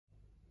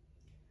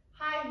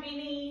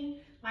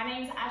Vinny. My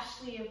name's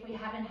Ashley if we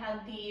haven't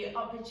had the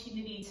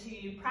opportunity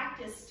to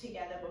practice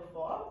together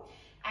before.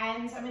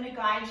 And I'm going to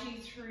guide you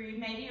through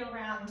maybe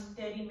around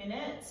 30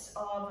 minutes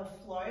of a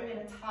flow. We're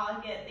going to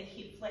target the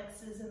hip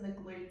flexors and the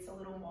glutes a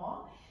little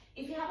more.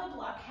 If you have a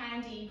block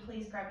handy,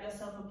 please grab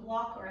yourself a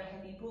block or a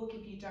heavy book.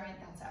 If you don't,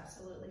 that's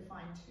absolutely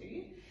fine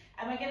too.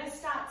 And we're going to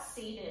start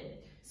seated.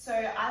 So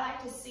I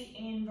like to sit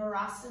in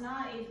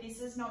Virasana. If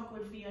this is not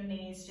good for your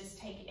knees, just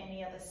take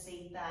any other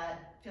seat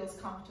that feels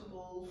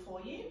comfortable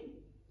for you.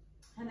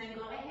 And then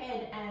go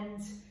ahead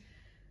and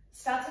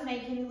start to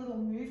make any little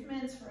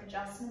movements or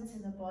adjustments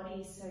in the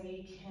body so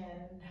you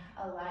can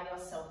allow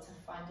yourself to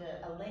find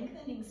a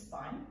lengthening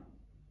spine.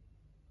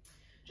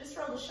 Just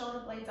roll the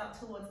shoulder blades up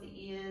towards the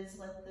ears,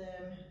 let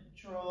them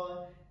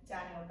draw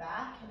down your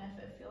back, and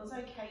if it feels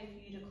okay for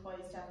you to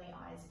close down the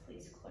eyes,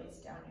 please close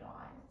down your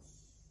eyes.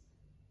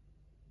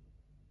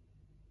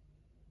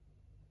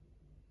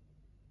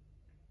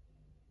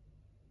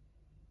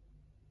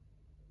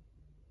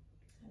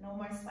 And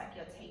almost like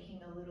you're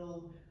taking a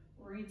little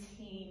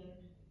routine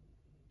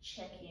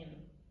check-in.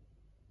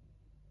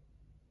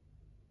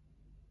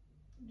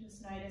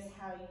 Just notice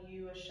how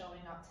you are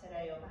showing up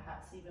today, or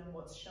perhaps even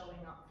what's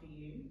showing up for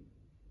you.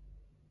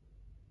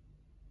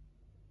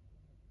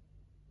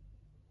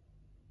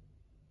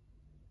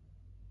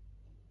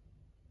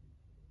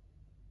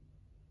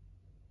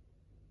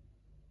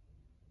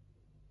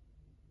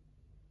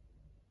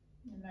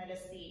 And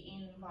notice the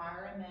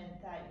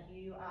environment that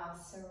you are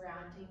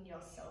surrounding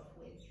yourself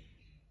with.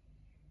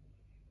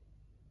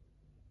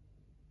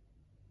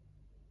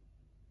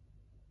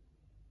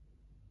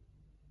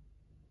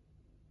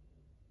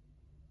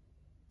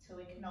 To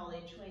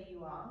acknowledge where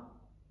you are,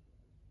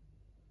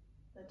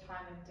 the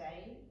time of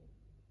day,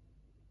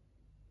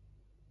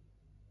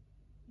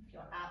 if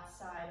you're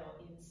outside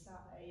or inside,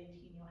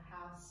 in your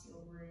house, your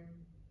room.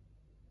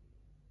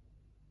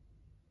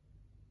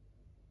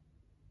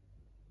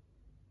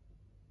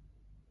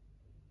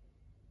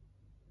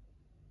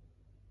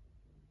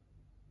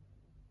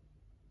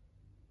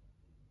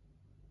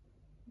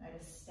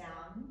 Notice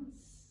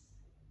sounds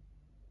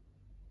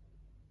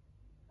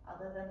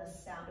other than the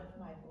sound of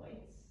my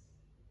voice.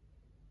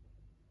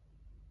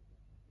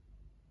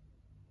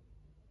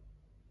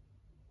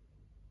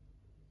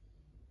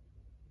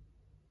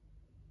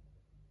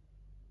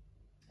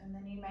 And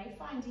then you may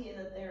find here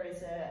that there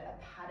is a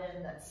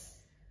pattern that's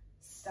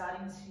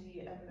starting to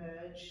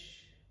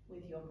emerge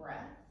with your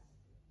breath.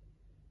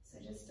 So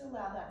just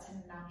allow that to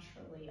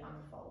naturally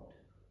unfold.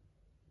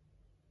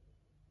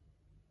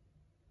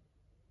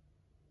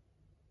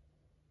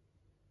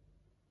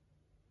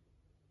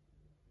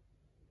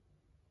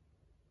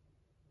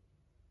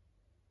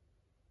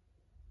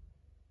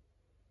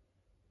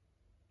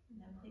 And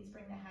then please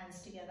bring the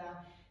hands together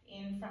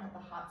in front of the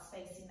heart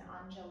space in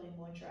Anjali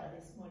Mudra.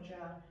 This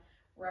mudra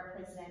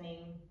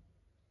representing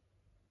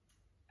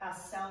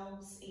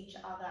ourselves, each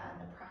other,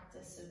 and the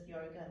practice of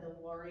yoga, the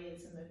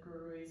warriors and the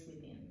gurus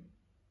within.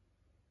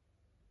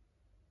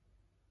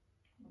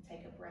 We'll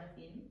take a breath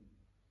in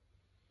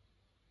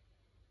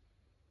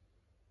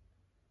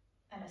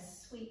and a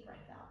sweet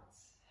breath out.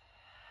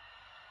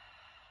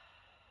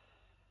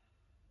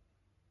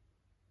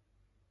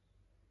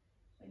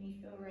 When you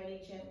feel ready,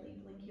 gently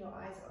blink your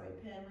eyes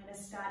open. We're going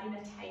to start in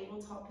a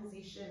tabletop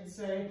position.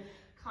 So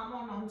come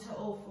on onto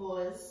all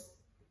fours.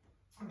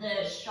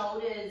 The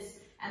shoulders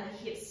and the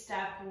hips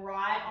stack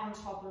right on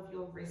top of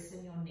your wrists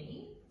and your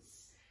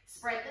knees.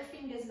 Spread the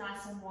fingers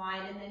nice and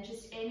wide, and then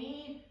just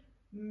any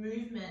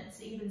movements,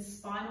 even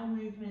spinal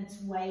movements,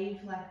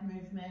 wave-like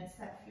movements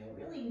that feel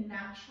really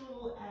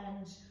natural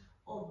and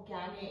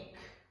organic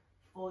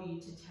for you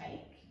to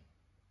take.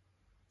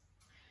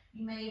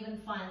 You may even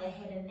find the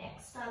head and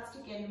neck starts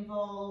to get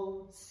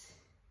involved.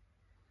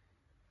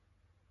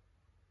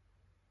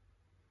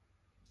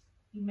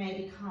 You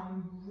may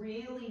become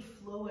really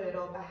fluid,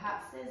 or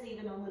perhaps there's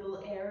even a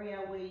little area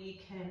where you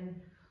can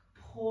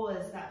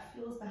pause that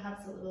feels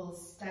perhaps a little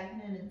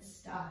stagnant and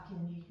stuck,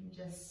 and you can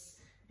just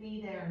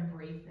be there and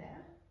breathe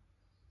there.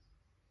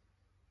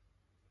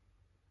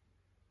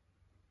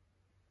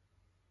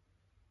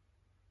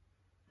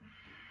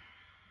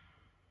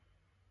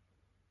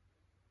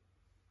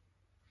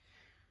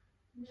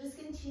 And just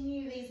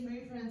continue these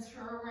movements for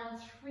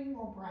around 3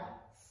 more breaths.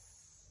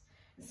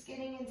 Just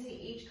getting into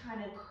each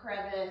kind of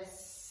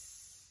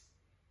crevice,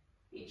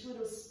 each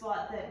little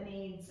spot that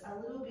needs a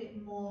little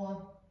bit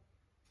more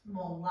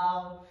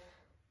love,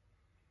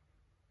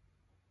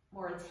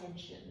 more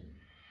attention.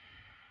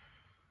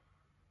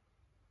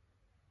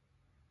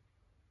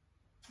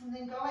 And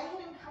then go ahead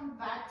and come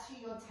back to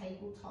your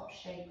tabletop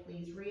shape,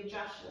 please.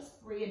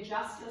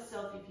 Readjust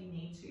yourself if you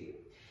need to.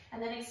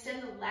 And then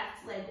extend the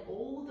left leg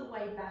all the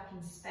way back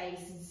in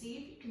space, and see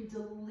if you can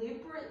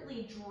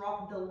deliberately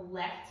drop the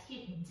left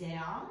hip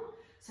down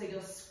so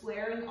you're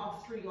squaring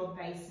off through your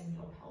base and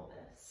your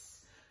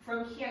pelvis.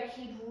 From here,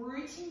 keep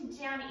rooting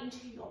down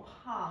into your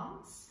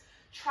palms.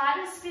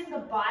 Try to spin the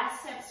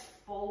biceps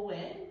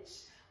forward.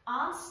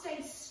 Arms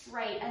stay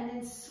straight, and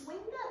then swing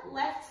that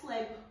left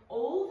leg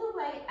all the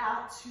way out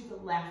out to the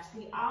left.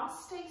 The arms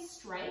stay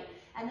straight,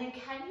 and then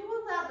can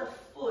you allow the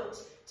foot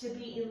to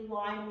be in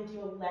line with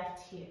your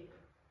left hip?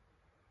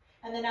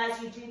 And then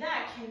as you do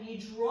that, can you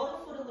draw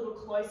the foot a little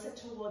closer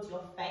towards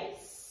your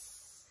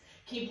face?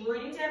 Keep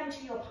rooting down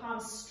into your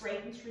palms,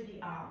 straighten through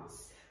the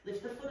arms.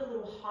 Lift the foot a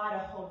little higher,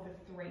 hold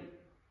for 3.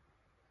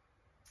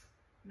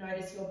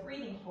 Notice your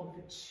breathing, hold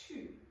for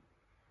 2.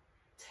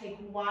 Take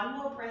 1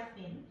 more breath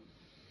in,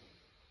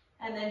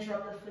 and then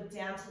drop the foot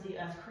down to the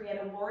earth. Create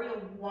a warrior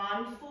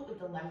 1 foot with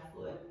the left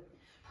foot.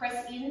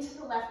 Press into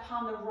the left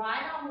palm, the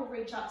right arm will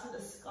reach up to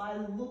the sky.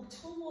 Look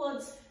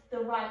towards the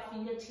right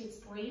fingertips,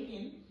 breathe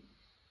in.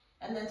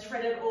 And then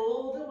thread it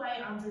all the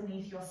way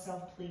underneath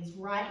yourself, please.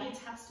 Right ear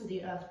taps to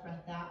the earth,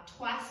 breath out.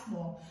 Twice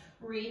more.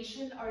 Reach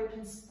and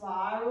open,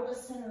 spiral the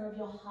center of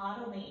your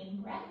heart on the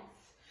in-breath.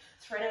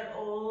 Thread it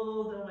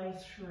all the way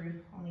through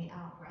on the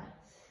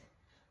out-breath.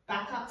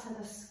 Back up to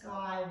the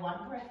sky,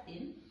 1 breath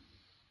in.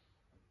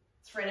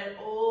 Thread it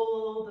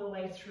all the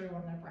way through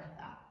on the breath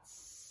out.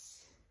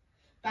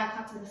 Back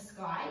up to the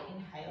sky,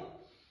 inhale.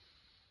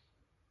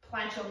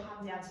 Plant your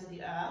palm down to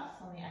the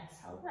earth on the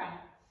exhale,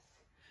 breath.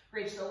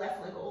 Reach the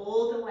left leg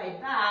all the way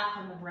back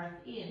on the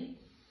breath in.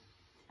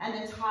 And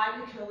then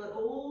tiger curl it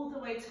all the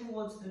way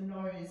towards the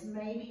nose.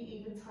 Maybe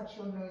even touch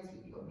your nose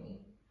with your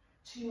knee.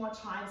 2 more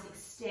times.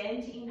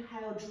 Extend,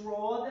 inhale,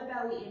 draw the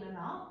belly in and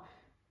up.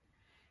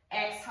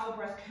 Exhale,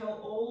 breath,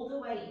 curl all the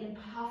way in.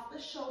 Puff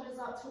the shoulders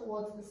up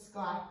towards the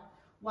sky.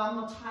 1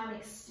 more time.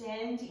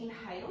 Extend,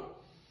 inhale.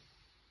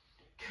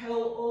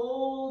 Curl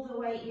all the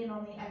way in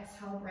on the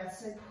exhale breath.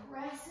 So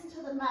press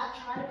into the mat.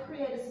 Try to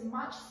create as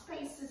much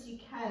space as you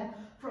can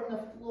from the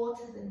floor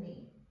to the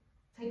knee.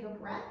 Take a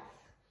breath.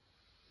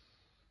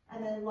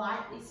 And then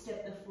lightly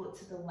step the foot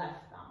to the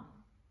left thumb.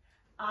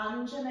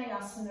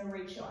 Anjaneyasana,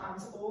 reach your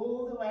arms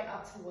all the way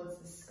up towards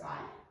the sky.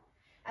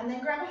 And then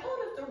grab a hold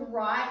of the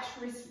right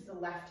wrist with the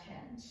left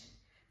hand.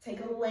 Take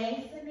a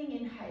lengthening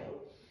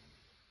inhale.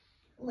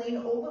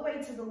 Lean all the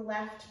way to the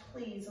left,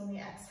 please, on the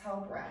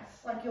exhale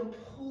breath. Like you're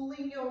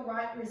pulling your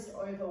right wrist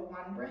over.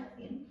 1 breath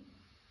in.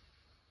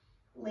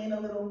 Lean a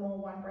little more,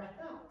 1 breath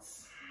out.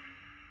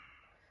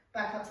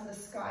 Back up to the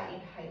sky,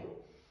 inhale.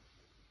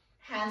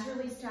 Hands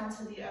release down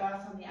to the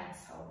earth on the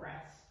exhale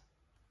breath.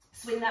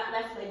 Swing that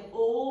left leg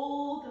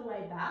all the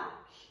way back.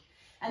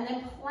 And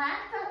then plant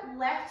that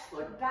left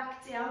foot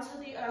back down to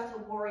the earth, a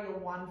warrior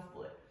 1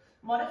 foot.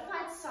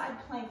 Modified side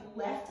plank,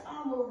 left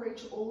arm will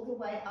reach all the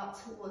way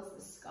up towards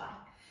the sky.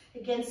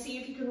 Again, see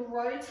if you can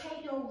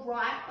rotate your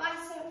right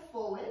bicep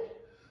forward.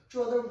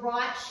 Draw the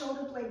right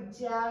shoulder blade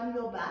down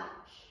your back.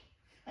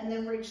 And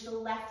then reach the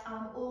left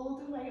arm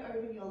all the way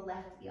over your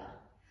left ear.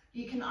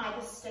 You can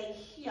either stay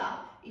here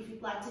if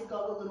you'd like to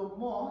go a little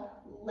more.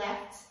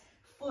 Left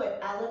foot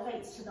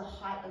elevates to the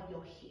height of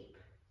your hip.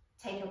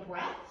 Take a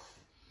breath.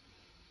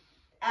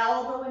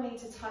 Elbow and knee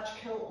to touch,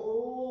 curl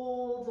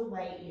all the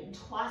way in.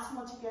 Twice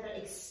more together,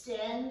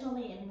 extend on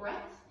the in-breath.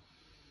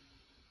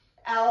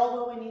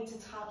 Elbow and knee to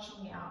touch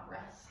on the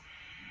out-breath.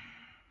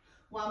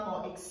 1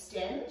 more,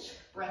 extend,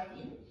 breath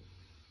in.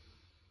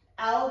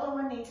 Elbow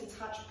and knee to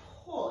touch,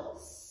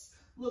 pause.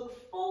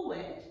 Look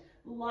forward,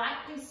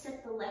 lightly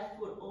step the left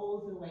foot all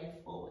the way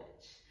forward.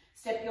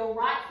 Step your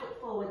right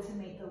foot forward to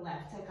meet the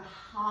left. Take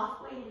a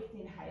halfway lift,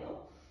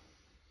 inhale.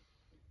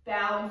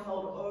 Bow and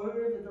fold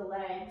over the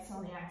legs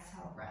on the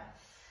exhale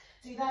breath.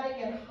 Do that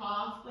again,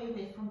 halfway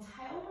lift from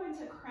tailbone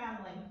to crown,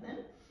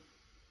 lengthen.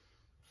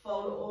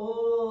 Fold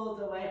all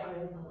the way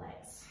over the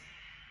legs.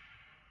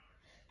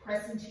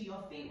 Press into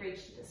your feet,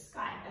 reach to the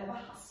sky.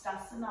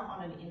 Urdhva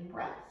on an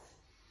in-breath.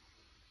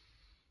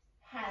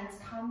 Hands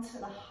come to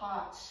the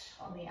heart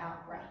on the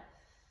out-breath.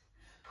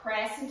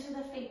 Press into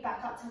the feet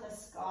back up to the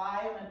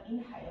sky on an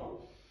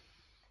inhale.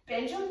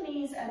 Bend your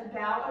knees and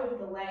bow over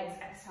the legs,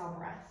 exhale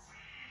breath.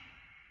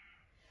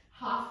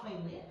 Halfway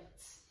lift.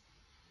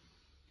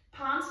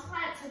 Palms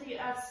plant to the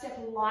earth, step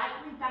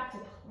lightly back to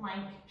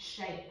plank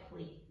shape,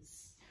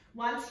 please.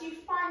 Once you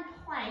find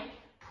plank,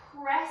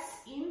 press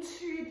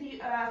into the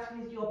earth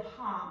with your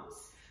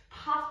palms.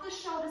 Puff the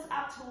shoulders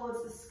up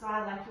towards the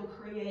sky like you're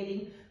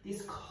creating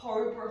this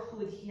cobra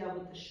hood here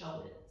with the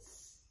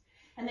shoulders.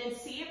 And then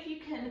see if you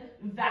can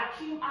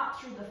vacuum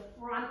up through the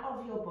front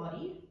of your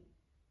body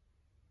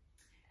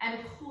and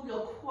pull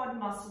your quad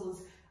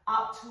muscles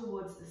up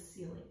towards the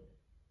ceiling.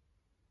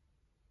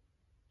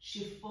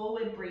 Shift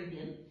forward, breathe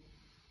in.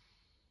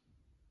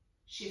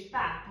 Shift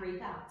back,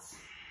 breathe out.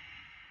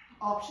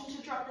 Option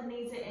to drop the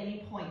knees at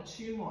any point.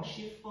 2 more,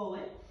 shift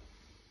forward.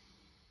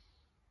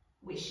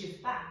 We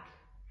shift back.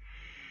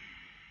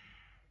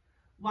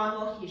 1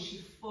 more here,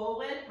 shift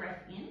forward,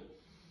 breath in.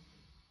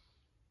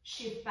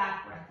 Shift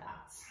back, breath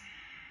out.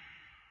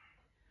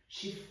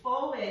 Shift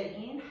forward,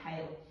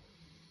 inhale.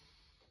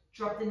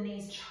 Drop the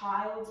knees,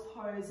 child's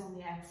pose on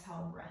the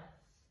exhale breath.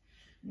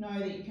 Know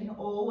that you can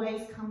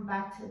always come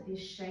back to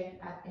this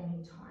shape at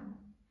any time.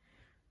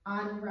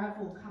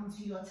 Unravel, come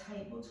to your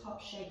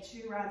tabletop shape.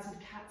 2 rounds of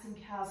cats and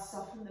cows,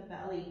 soften the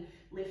belly,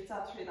 lift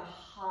up through the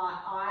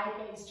heart, eye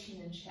gaze,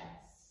 chin and chest.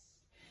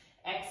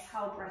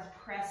 Exhale, breath,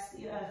 press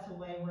the earth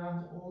away,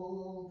 round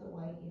all the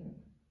way in.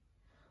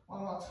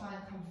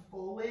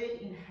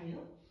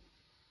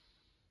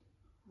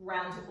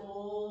 Round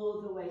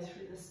all the way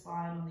through the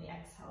spine on the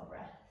exhale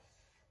breath.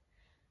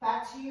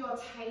 Back to your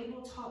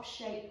tabletop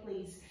shape,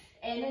 please.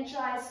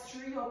 Energize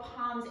through your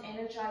palms,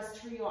 energize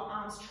through your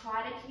arms.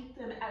 Try to keep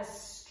them as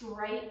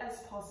straight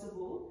as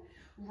possible.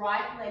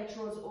 Right leg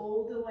draws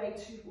all the way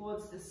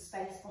towards the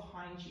space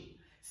behind you.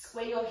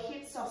 Square your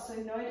hips off, so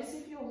notice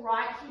if your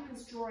right hip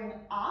is drawing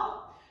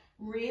up,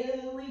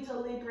 really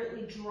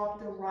deliberately drop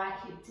the right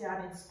hip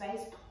down in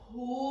space,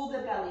 pull the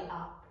belly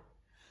up.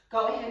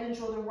 Go ahead and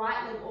draw the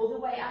right leg all the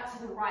way out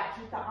to the right,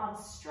 keep the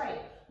arms straight.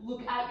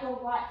 Look at your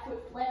right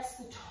foot, flex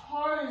the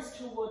toes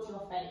towards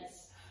your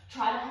face.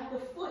 Try to have the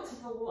foot to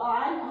the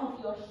line of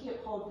your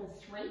hip, hold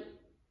for 3.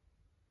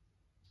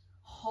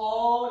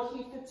 Hold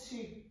here for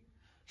 2.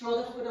 Draw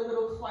the foot a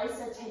little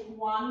closer, take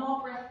one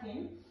more breath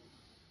in,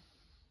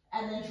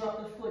 and then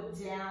drop the foot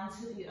down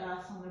to the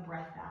earth on the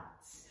breath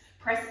out.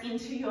 Press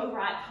into your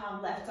right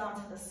palm, left arm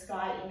to the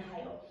sky,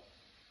 inhale.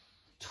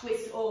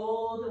 Twist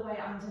all the way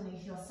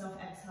underneath yourself,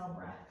 exhale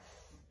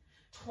breath.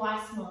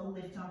 Twice more,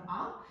 lift on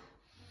up.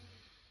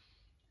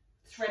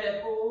 Thread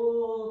it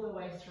all the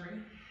way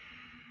through.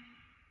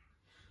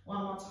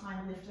 One more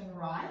time, lift and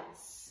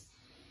rise.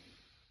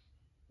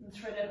 And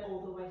thread it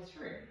all the way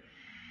through.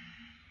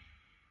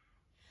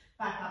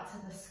 Back up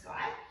to the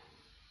sky.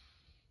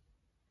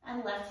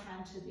 And left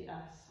hand to the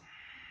earth.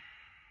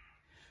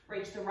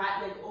 Reach the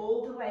right leg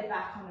all the way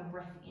back on a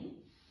breath in.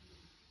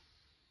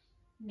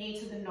 Knee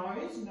to the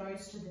nose,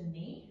 nose to the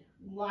knee.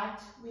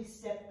 Lightly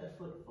step the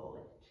foot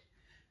forward.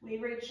 We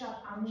reach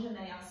up,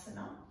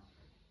 Anjaneyasana.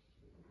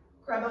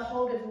 Grab a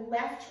hold of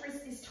left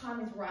wrist, this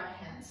time is right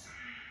hand.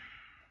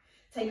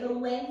 Take a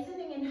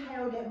lengthening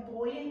inhale, get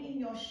buoyant in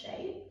your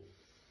shape.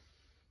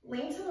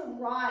 Lean to the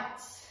right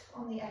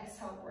on the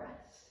exhale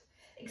breath.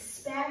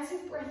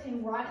 Expansive breath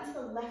in right into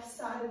the left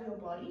side of your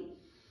body.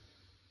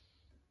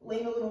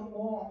 Lean a little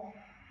more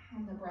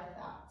on the breath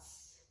out.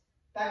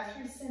 Back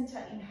through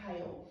center,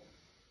 inhale.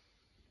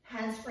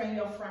 Hands frame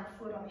your front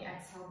foot on the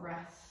exhale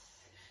breath.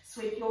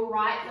 Sweep your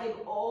right leg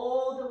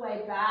all the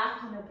way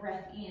back on a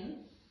breath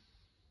in.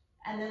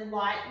 And then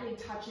lightly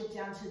touch it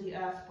down to the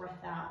earth,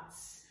 breath out.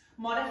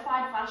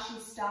 Modified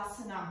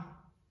Vashisthasana.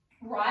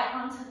 Right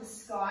arm to the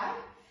sky.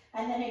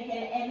 And then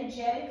again,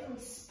 energetically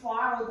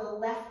spiral the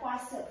left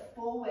bicep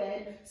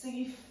forward so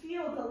you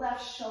feel the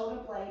left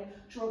shoulder blade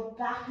draw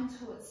back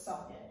into its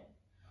socket.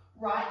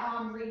 Right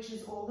arm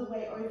reaches all the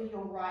way over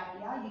your right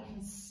ear. You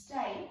can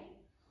stay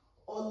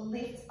or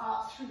lift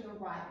up through the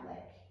right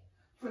leg.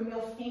 From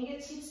your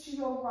fingertips to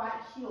your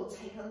right heel,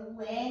 take a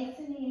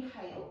lengthening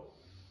inhale.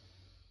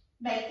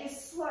 Make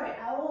this slow.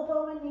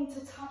 Elbow and knee to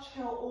touch,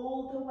 curl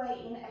all the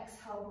way in,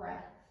 exhale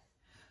breath.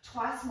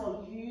 Twice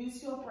more,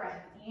 use your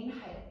breath.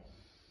 Inhale.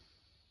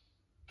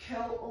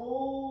 Curl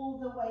all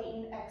the way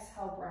in,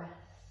 exhale breath.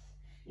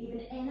 Even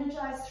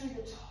energize through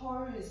the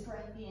toes,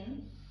 breath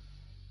in.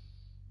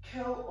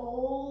 Curl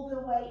all the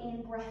way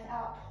in, breath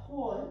out,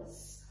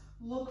 pause.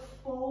 Look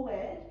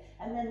forward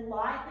and then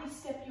lightly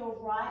step your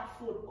right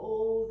foot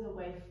all the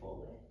way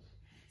forward.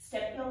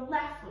 Step your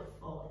left foot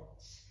forward.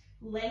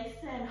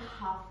 Lengthen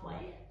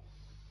halfway.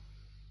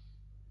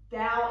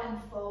 Bow and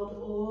fold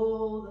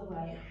all the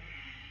way.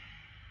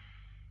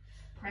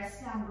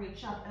 Press down,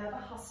 reach up,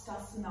 Urdhva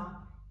Hastasana.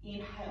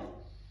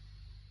 Inhale.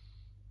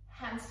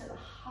 Hands to the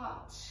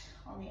heart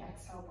on the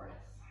exhale breath.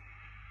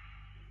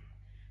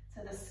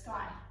 To the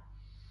sky.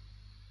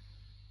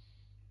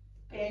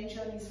 Bend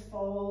your knees,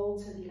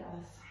 fold to the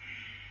earth.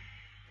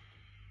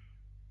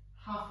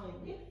 Halfway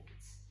lift.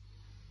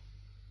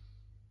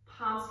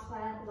 Palms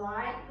plant,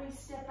 lightly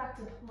step back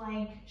to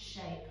plank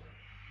shape.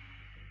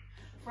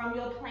 From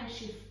your plank,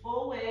 shift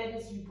forward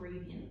as you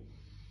breathe in.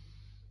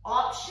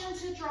 Option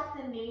to drop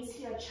the knees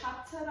here,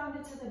 chuck it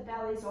under to the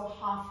bellies or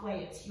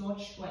halfway, it's your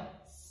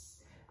choice.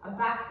 A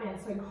back bend,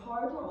 so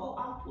cobra or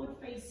upward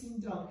facing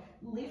dog.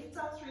 Lift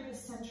up through the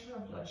center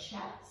of your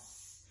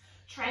chest.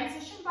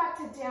 Transition back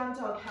to down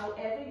dog,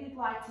 however you'd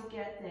like to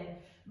get there.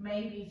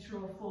 Maybe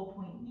through a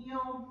 4-point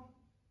kneel,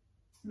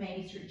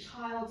 maybe through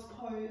child's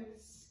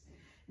pose.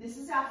 This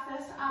is our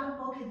first Adho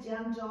Mukha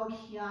down dog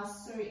here,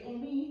 so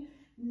any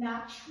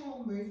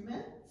natural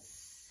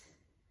movements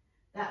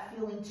that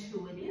feel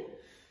intuitive.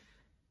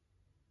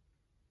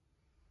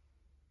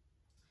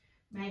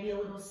 Maybe a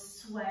little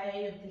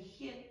sway of the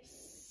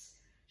hips,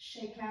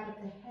 shake out of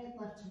the head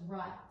left to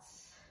right.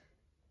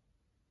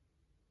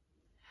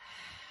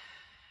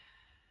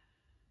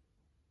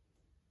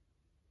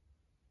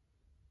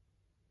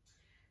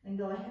 Then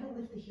go ahead and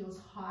lift the heels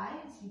high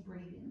as you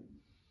breathe in.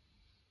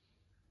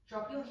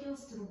 Drop your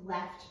heels to the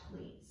left,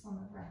 please, on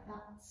the breath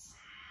out.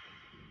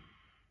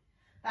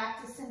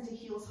 Back to center,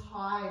 heels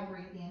high,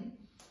 breathe in.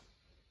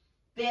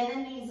 Bend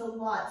the knees a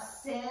lot.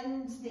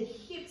 Send the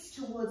hips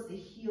towards the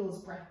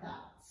heels, breath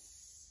out.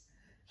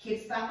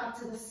 Hips back up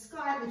to the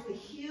sky, lift the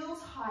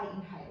heels high,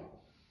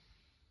 inhale.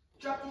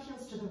 Drop the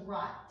heels to the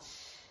right,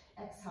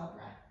 exhale,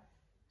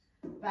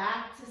 breath.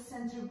 Back to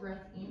center,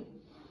 breath in.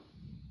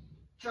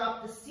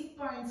 Drop the sit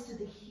bones to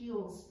the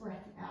heels,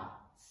 breath out.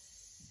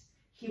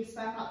 Hips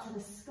back up to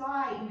the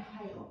sky,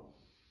 inhale.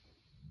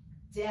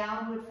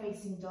 Downward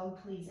facing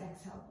dog, please.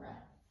 Exhale,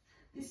 breath.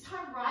 This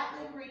time, right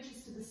leg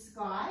reaches to the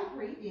sky.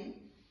 Breathe in.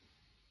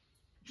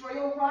 Draw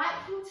your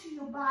right heel to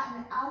your butt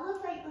and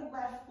elevate the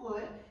left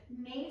foot.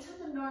 Knee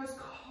to the nose,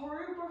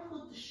 cobra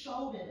hook the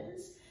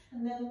shoulders,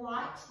 and then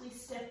lightly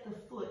step the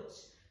foot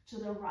to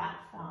the right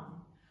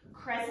thumb.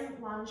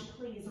 Crescent lunge,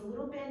 please. A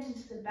little bend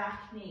into the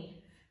back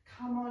knee.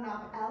 Come on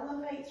up,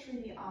 elevate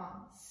through the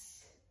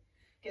arms.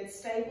 Get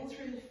stable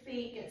through the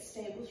feet, get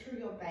stable through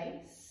your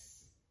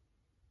base.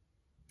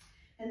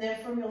 And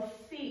then from your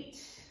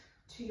feet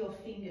to your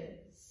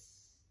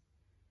fingers,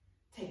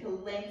 take a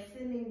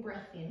lengthening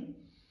breath in.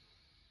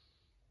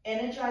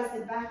 Energize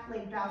the back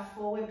leg, bow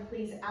forward,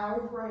 please.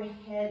 Elbow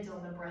head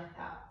on the breath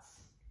out.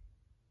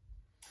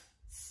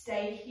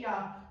 Stay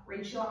here,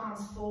 reach your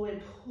arms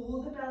forward,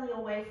 pull the belly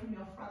away from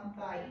your front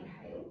thigh,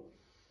 inhale.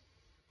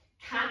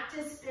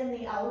 Cactus, bend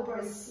the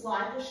elbows,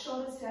 slide the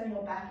shoulders down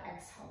your back,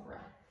 exhale,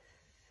 breath.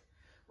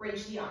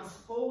 Reach the arms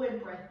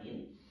forward, breath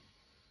in.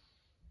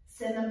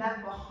 Send them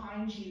back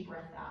behind you,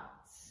 breath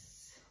out.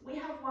 We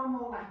have one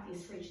more like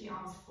this, reach the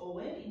arms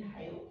forward,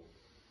 inhale.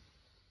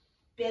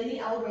 Bend the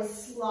elbows,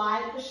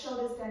 slide the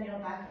shoulders down your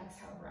back,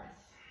 exhale, breath.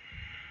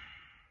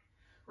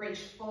 Reach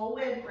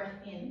forward,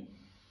 breath in.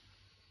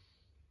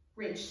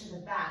 Reach to the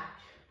back,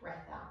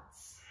 breath out.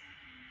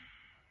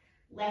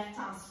 Left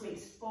arm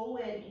sweeps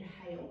forward,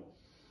 inhale.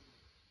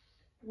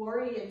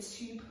 Warrior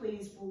 2,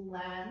 please, will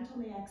land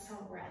on the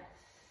exhale, breath.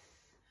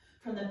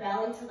 From the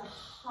belly to the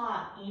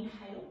heart,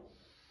 inhale.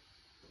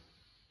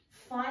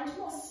 Find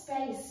more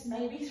space,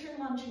 maybe through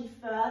lunging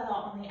further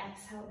on the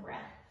exhale,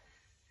 breath.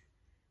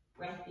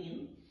 Breath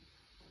in.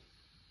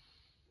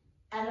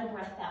 And a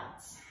breath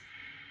out.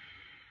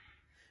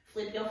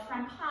 Flip your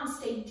front palm,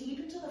 stay deep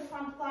into the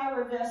front thigh,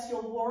 reverse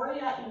your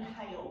warrior,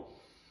 inhale.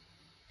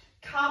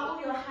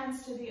 Cartwheel your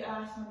hands to the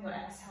earth on your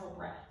exhale,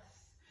 breath.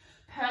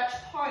 Perch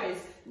pose,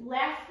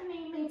 left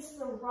knee meets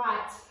the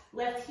right,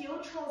 left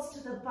heel travels to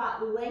the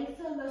butt,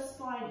 lengthen the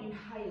spine,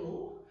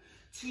 inhale.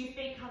 2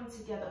 feet come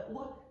together,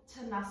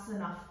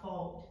 Uttanasana,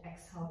 fold,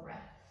 exhale,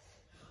 breath.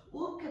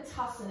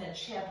 Utkatasana,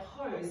 chair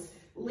pose,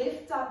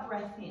 lift up,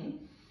 breath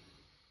in.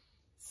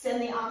 Send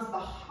the arms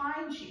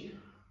behind you,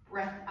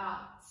 breath out.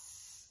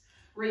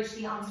 Reach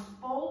the arms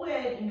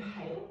forward,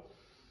 inhale.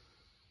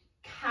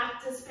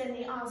 Cactus, bend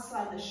the arms,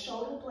 slide the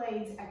shoulder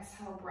blades,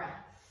 exhale,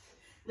 breath.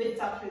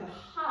 Lift up through the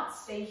heart,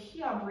 stay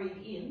here, breathe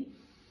in.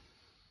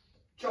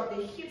 Drop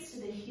the hips to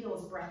the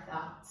heels, breath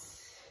out.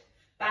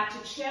 Back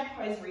to chair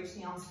pose, reach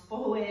the arms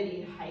forward,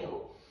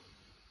 inhale.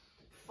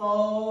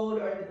 Fold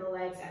over the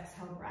legs,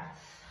 exhale, breath.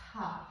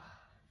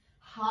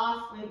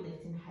 Halfway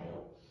lift,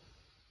 inhale.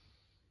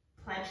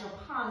 Plant your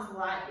palms,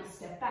 lightly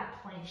step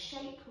back, plank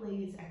shape,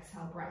 please,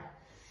 exhale, breath.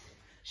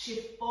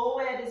 Shift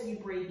forward as you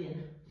breathe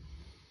in.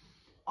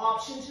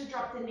 Option to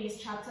drop the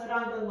knees,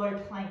 chaturanga, low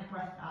plank,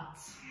 breath out.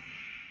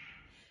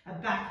 A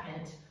back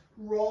bend.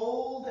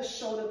 Roll the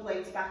shoulder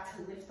blades back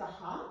to lift the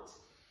heart.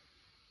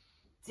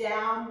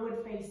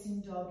 Downward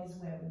facing dog is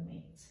where we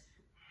meet.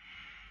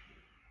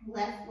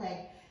 Left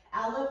leg,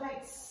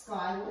 elevate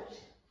skyward.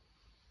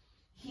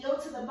 Heel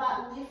to the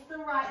butt, lift the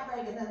right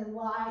leg and then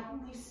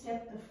lightly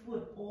step the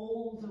foot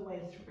all the way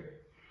through.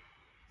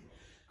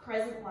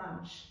 Crescent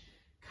lunge.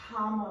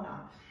 Come on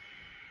up.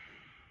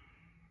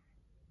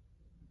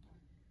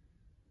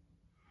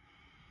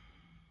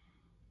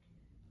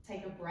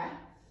 Take a breath.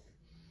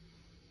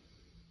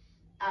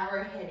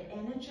 Arrowhead,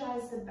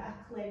 energize the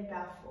back leg,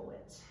 bow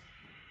forward.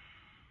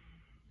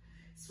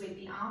 Sweep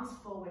the arms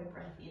forward,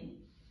 breath in.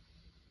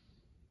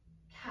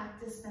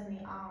 Cactus, bend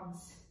the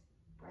arms,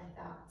 breath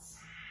out.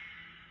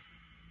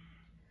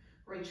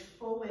 Reach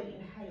forward,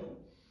 inhale.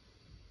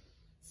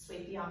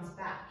 Sweep the arms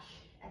back,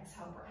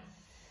 exhale, breath.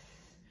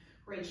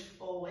 Reach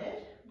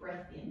forward,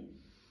 breath in.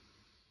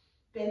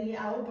 Bend the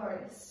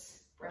elbows,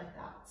 breath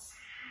out.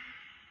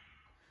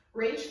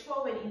 Reach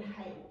forward,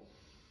 inhale.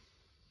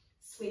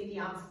 Sweep the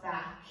arms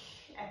back,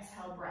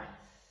 exhale, breath.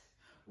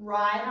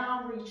 Right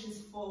arm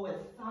reaches forward,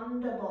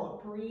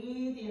 thunderbolt,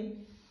 breathe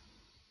in.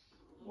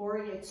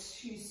 Warrior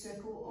 2,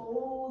 circle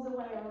all the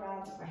way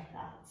around, breath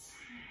out.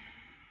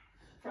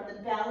 From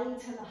the belly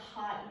to the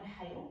heart,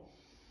 inhale.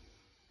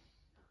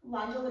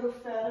 Lunge a little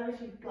further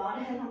if you've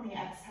got it on the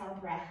exhale,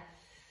 breath.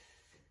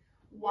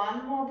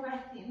 One more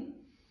breath in.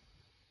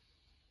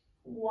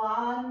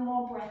 One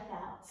more breath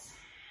out.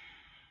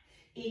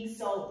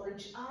 Exalt,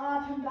 reach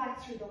up and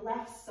back through the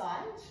left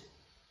side.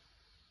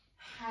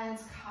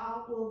 Hands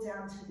cartwheel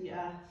down to the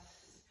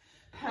earth.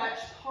 Perch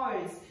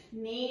pose,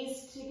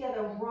 knees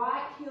together,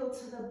 right heel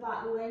to the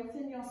butt,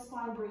 lengthen your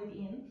spine, breathe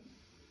in.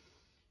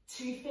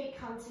 2 feet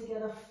come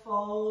together,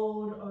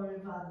 fold over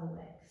the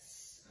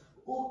legs.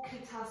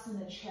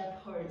 Utkatasana, chair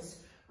pose.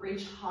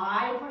 Reach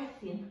high,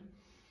 breath in.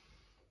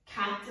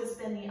 Cactus,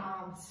 bend the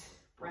arms,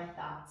 breath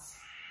out.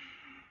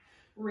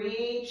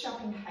 Reach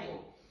up,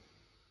 inhale.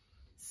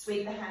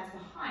 Sweep the hands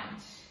behind,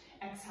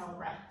 exhale,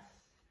 breath.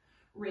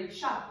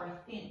 Reach up,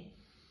 breath in.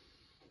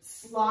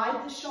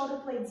 Slide the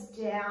shoulder blades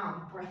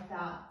down, breath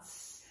out.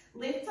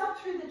 Lift up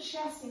through the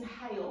chest,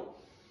 inhale.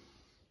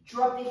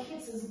 Drop the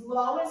hips as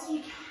low as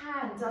you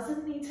can.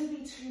 Doesn't need to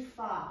be too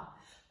far.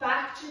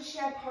 Back to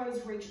chair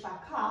pose, reach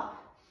back up.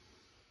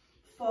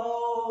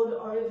 Fold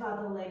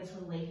over the legs,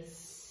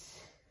 release.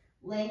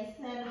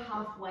 Lengthen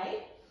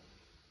halfway.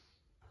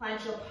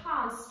 Plant your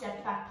palms,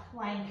 step back,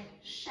 plank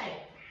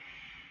shape.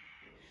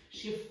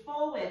 Shift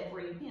forward,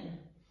 breathe in.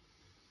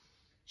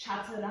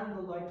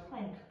 Chaturanga, low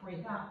plank,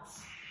 breathe out.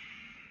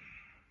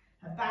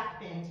 A back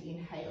bend,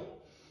 inhale.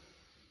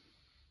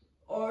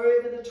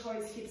 Over the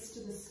toes, hips to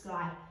the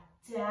sky.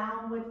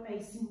 Downward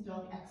facing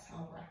dog,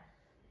 exhale, breath.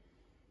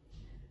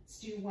 Let's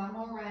do one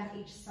more round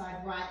each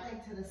side. Right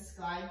leg to the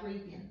sky,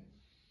 breathe in.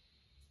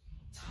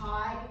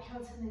 Tiger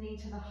curl to the knee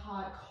to the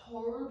heart.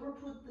 Cobra,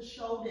 put the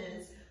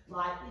shoulders.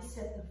 Lightly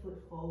step the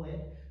foot forward.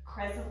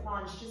 Crescent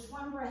lunge, just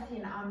one breath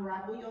in.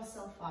 Unravel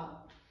yourself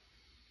up.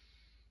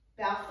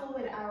 Bow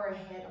forward,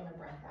 arrowhead on the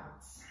breath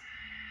out.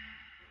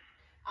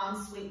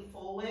 Arms sweep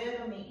forward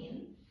on the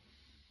in.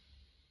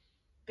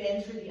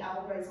 Bend through the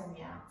elbows on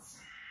the outs.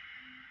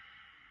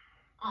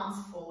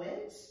 Arms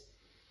forward.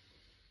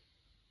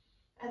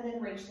 And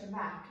then reach them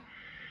back.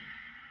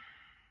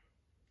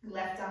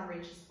 Left arm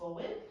reaches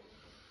forward.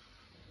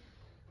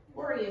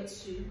 Warrior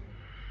two.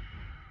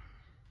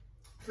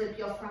 Flip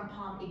your front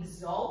palm,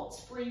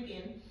 exalt, breathe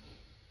in.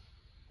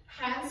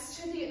 Hands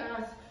to the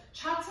earth.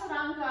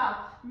 Chaturanga,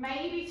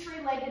 maybe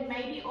three-legged,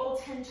 maybe all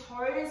 10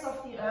 toes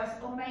off the earth,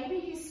 or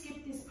maybe you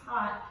skip this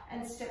part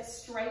and step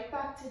straight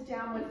back to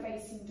downward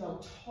facing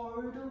dog.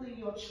 Totally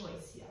your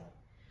choice here.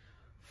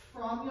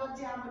 From your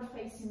downward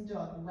facing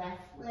dog,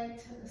 left leg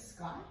to the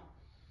sky.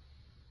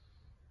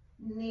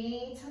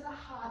 Knee to the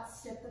heart,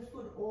 step the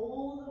foot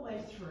all the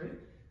way through.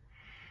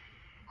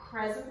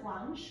 Crescent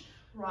lunge,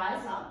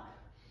 rise up.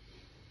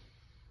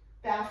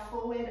 Bow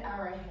forward,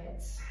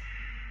 arrowheads.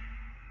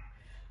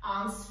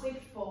 Arms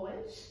sweep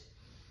forward.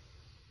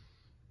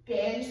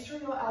 Bend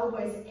through your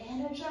elbows,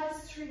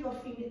 energize through your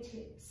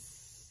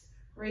fingertips.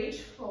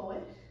 Reach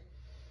forward.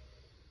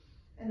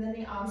 And then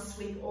the arms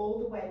sweep all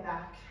the way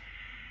back.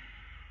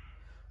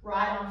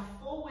 Right arm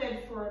forward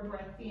for a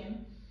breath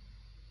in.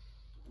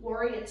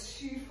 Warrior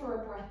two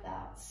for a breath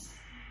out.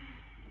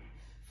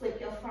 Flip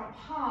your front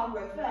palm,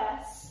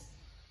 reverse.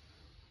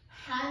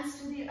 Hands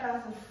to the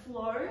earth, a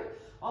flow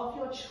of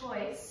your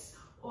choice,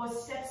 or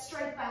step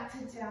straight back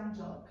to down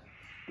dog.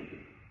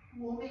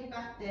 We'll meet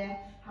back there,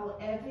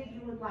 however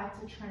you would like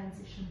to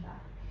transition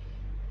back.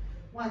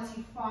 Once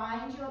you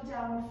find your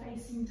downward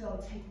facing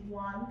dog, take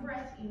one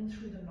breath in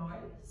through the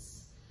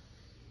nose.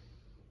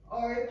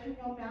 Open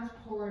your mouth,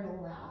 pour it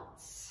all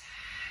out.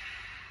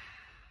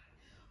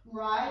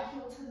 Right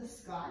heel to the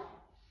sky.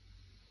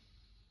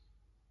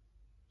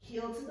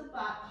 Heel to the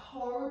butt,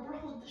 cobra,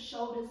 hold the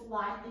shoulders,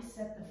 lightly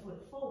step the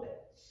foot forward.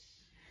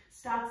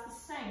 Starts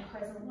the same,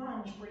 crescent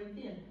lunge, breathe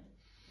in.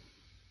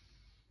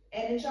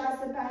 Energize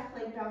the back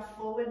leg, bow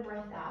forward,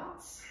 breath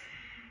out.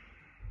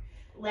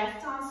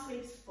 Left arm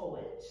sweeps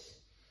forward.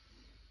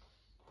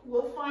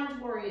 We'll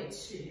find warrior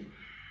two.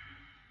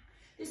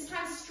 This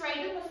time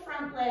straighten the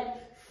front leg,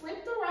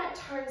 flip the right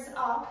toes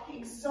up,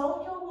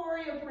 exalt your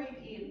warrior,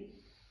 breathe in.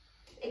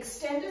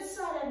 Extended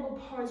side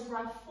angle pose,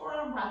 right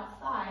forearm, right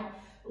thigh.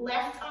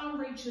 Left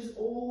arm reaches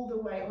all the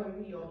way over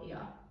your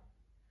ear.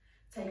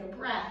 Take a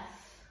breath.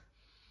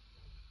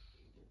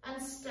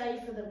 And stay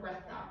for the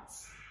breath out.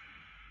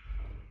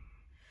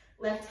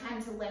 Left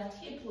hand to left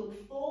hip,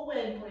 look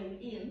forward, breathe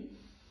in.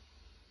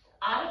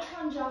 Ardha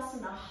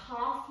Chandrasana,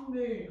 half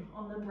moon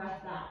on the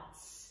breath out.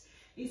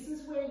 This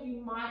is where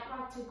you might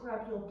like to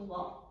grab your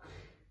block.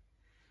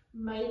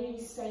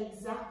 Maybe stay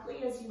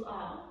exactly as you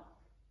are.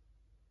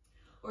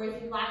 Or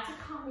if you'd like to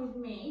come with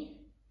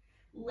me,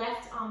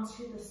 left arm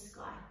to the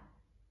sky.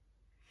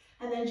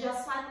 And then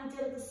just like we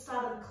did at the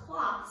start of the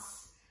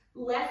class,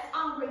 left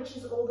arm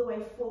reaches all the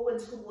way forward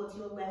towards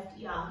your left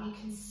ear. You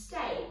can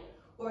stay,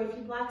 or if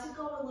you'd like to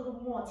go a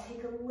little more,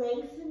 take a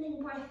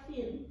lengthening breath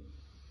in.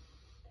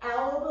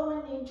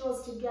 Elbow and knee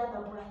jaws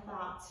together, breath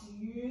out.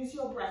 Use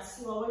your breath,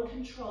 slow and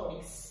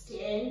controlled.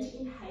 Extend,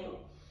 inhale.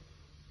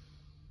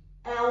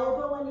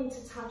 Elbow and knee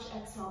to touch,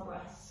 exhale,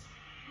 breath.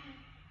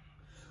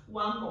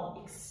 One more,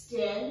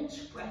 extend,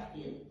 breath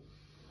in.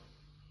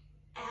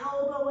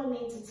 Elbow and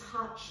knee to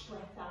touch,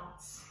 breath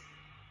out.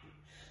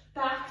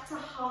 Back to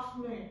half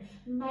moon.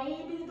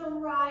 Maybe the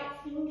right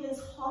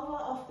fingers hover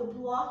off the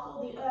block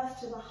or the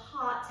earth to the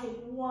heart. Take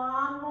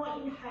one more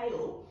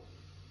inhale.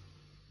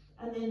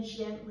 And then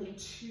gently,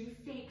 2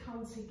 feet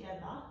come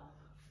together.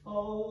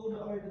 Fold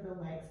over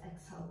the legs,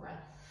 exhale,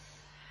 breath.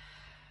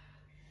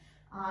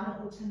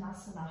 Ana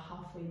Uttanasana,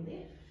 halfway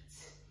lift.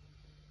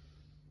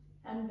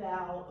 And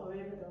bow over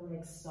the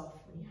legs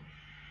softly.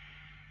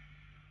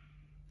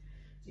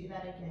 Do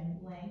that again,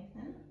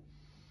 lengthen.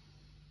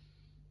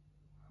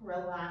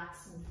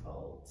 Relax and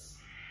fold.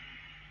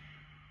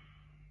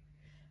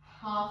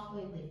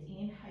 Halfway lift,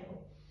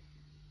 inhale.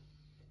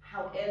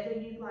 However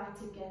you'd like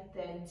to get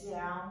there,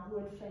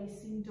 downward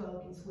facing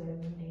dog is where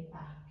we meet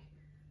back.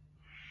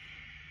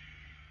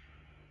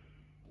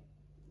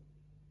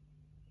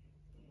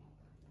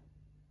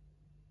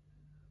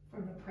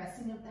 From the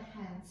pressing of the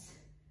hands,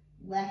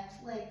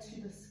 Left leg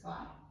to the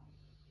sky.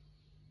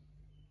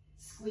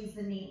 Squeeze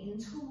the knee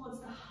in towards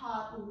the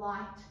heart,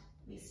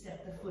 lightly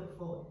step the foot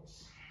forward.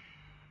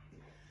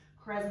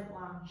 Crescent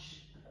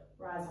lunge,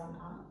 rise on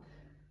up.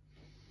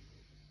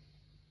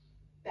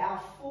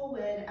 Bow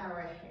forward,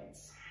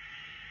 arrowheads.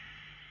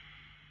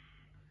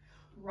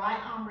 Right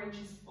arm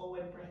reaches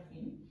forward, breath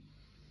in.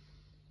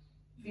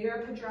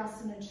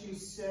 Virabhadrasana to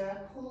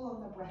circle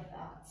on the breath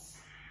out.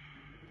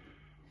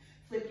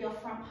 Flip your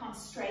front palm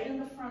straight in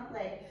the front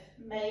leg.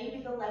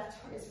 Maybe the left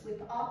toes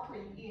flip up,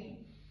 breathe in.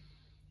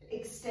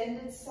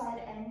 Extended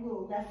side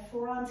angle, left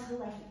forearm to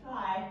left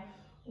thigh.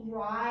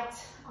 Right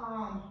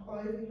arm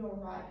over your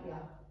right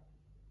ear.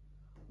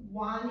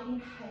 One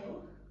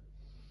inhale.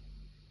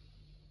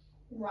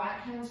 Right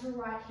hand to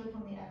right hip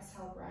on the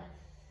exhale breath.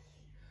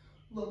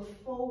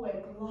 Look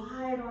forward,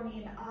 glide on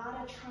in,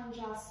 Ardha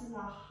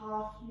Chandrasana,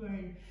 half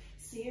moon.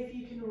 See if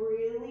you can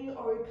really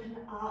open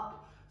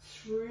up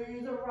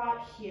through the right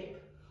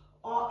hip.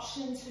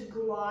 Option to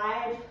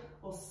glide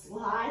or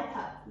slide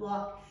that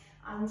block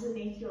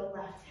underneath your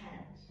left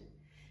hand.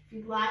 If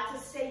you'd like to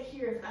stay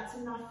here, if that's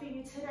enough for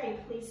you today,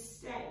 please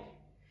stay.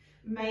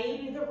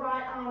 Maybe the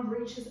right arm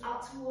reaches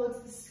up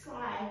towards the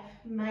sky.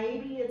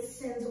 Maybe it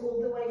sends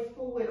all the way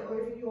forward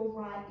over your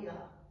right ear.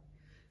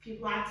 If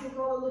you'd like to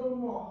go a little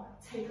more,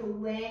 take a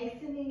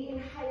lengthening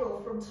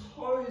inhale from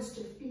toes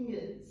to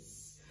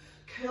fingers.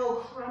 Curl,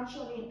 crunch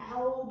on the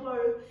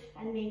elbow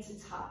and knee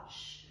to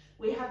touch.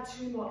 We have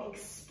two more.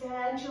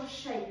 Expand your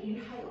shape.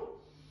 Inhale.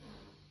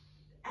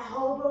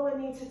 Elbow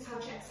and knee to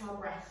touch. Exhale,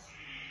 breath.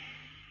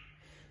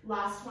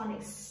 Last one.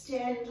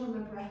 Extend on the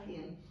breath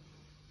in.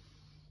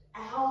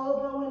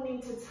 Elbow and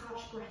knee to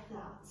touch. Breath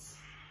out.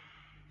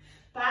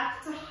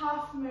 Back to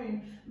half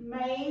moon.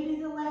 Maybe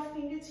the left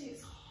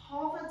fingertips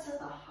hover to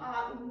the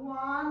heart.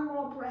 One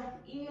more breath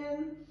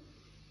in.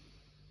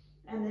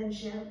 And then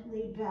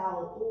gently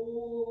bow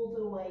all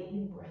the way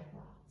in, breath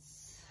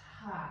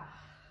out.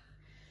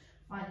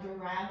 Find your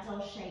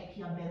ragdoll shape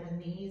here. Bend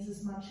the knees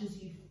as much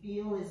as you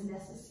feel is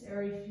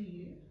necessary for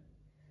you.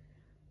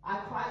 I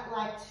quite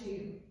like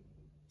to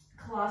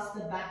clasp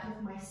the back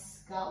of my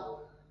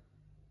skull.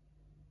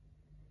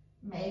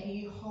 Maybe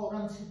you hold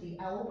onto the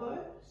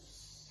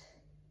elbows.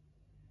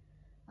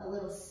 A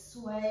little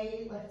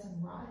sway left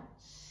and right.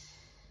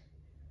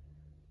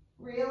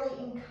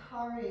 Really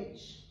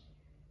encourage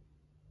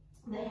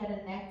the head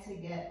and neck to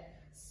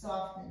get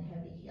soft and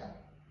heavy here.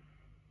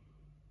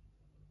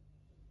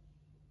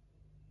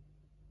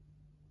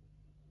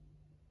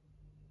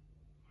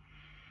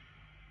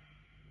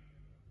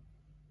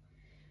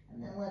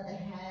 And then let the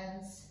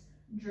hands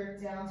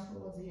drip down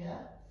towards the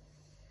earth.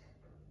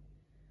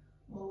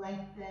 We'll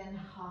lengthen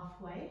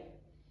halfway.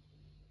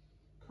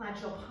 Plant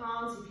your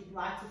palms. If you'd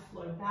like to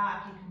float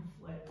back, you can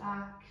float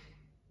back.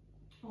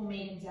 Or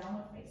meet in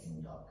downward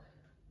facing dog.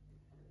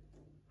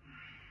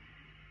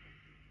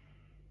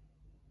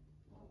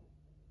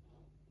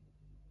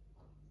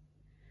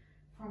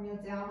 From your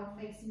downward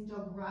facing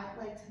dog, right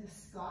leg to the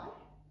sky.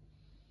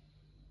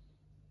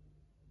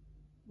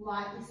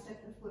 Lightly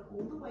step the foot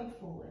all the way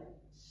forward.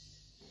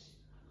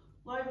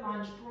 Low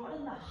lunge,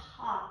 broaden the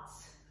heart.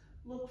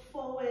 Look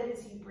forward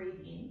as you breathe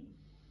in.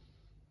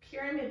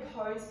 Pyramid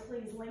pose,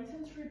 please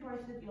lengthen through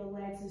both of your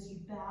legs as you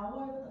bow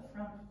over the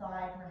front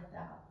thigh, breath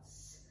out.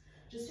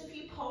 Just a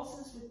few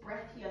pulses with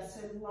breath here,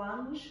 so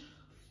lunge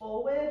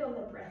forward on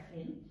the breath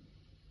in.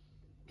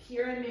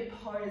 Pyramid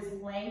pose,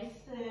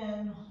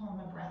 lengthen on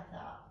the breath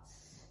out.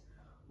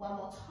 One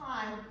more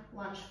time,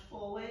 lunge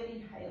forward,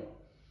 inhale.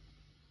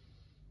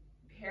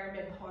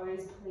 Pyramid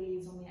pose,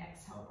 please, on the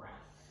exhale breath.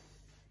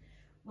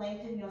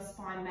 Lengthen your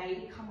spine,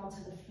 maybe come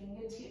onto the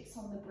fingertips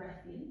on the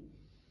breath in.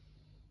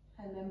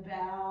 And then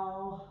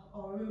bow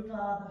over the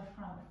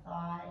front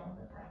thigh on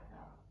the breath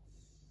out.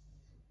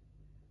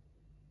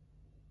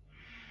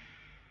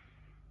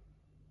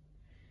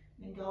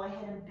 Then go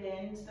ahead and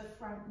bend the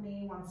front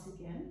knee once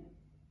again.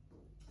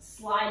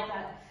 Slide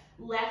that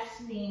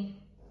left knee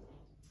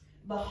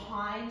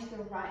behind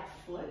the right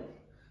foot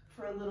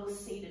for a little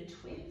seated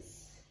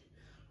twist.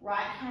 Right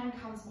hand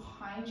comes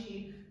behind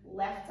you,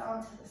 left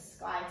arm to the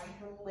sky.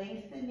 Take a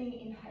lengthening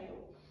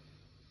inhale.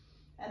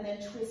 And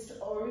then twist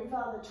over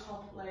the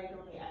top leg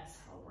on the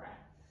exhale breath.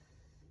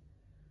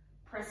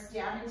 Press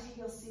down into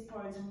your sit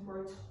bones and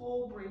grow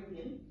tall, breathe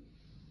in.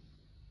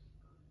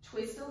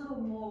 Twist a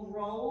little more,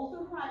 roll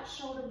the right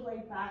shoulder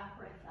blade back,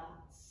 breath out.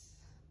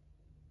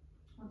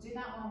 I'll do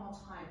that one more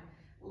time.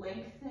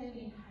 Lengthen,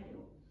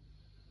 inhale.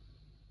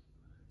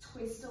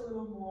 Twist a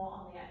little more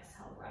on the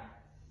exhale breath.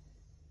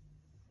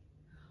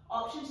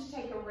 Option to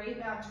take a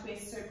rebound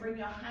twist, so bring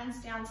your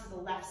hands down to the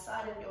left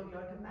side of your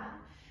yoga mat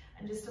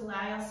and just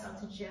allow yourself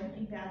to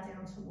gently bow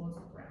down towards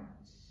the ground.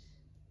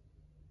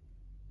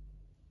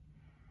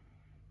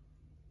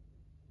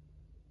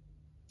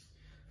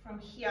 From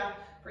here,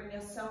 bring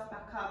yourself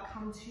back up,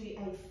 come to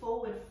a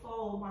forward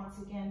fold once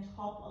again,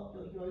 top of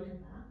your yoga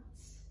mat.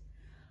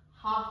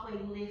 Halfway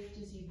lift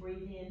as you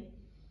breathe in,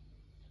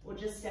 or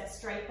just step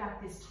straight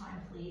back this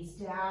time, please.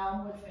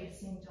 Downward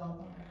facing dog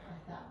on the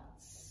breath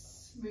out.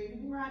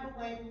 Moving right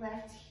away,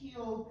 left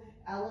heel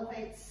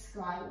elevates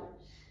skyward.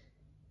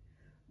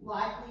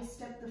 Lightly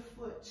step the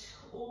foot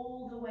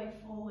all the way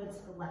forward to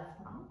the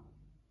left thumb.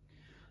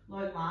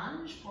 Low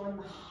lunge, broaden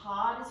the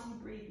heart as you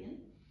breathe in.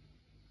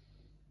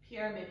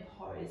 Pyramid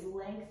pose,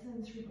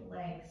 lengthen through the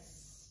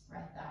legs,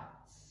 breath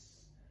out.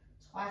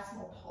 Twice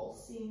more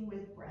pulsing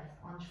with breath,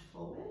 lunge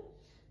forward.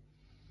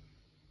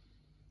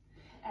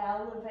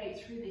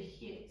 Elevate through the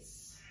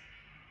hips.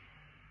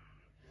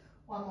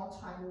 One more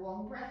time,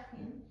 long breath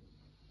in.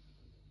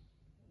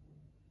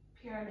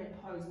 Pyramid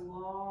pose,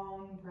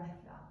 long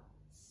breath out.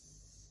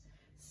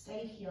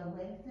 Stay here,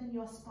 lengthen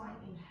your spine,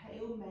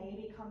 inhale,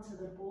 maybe come to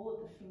the ball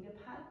at the finger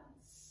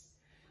pads.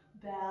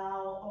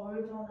 Bow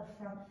over the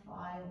front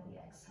thigh on the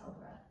exhale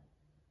breath.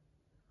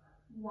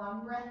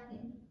 One breath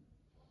in.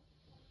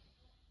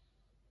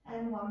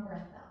 And one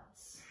breath out.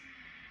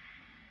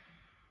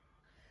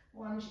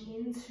 Lunge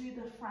into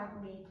the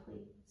front knee,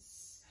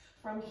 please.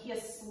 From here,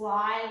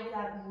 slide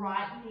that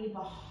right knee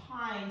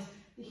behind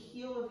the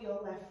heel of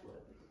your left foot.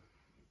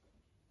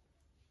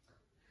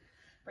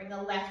 Bring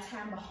the left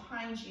hand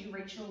behind you,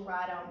 reach your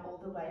right arm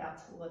all the way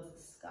up towards the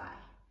sky.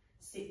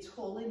 Sit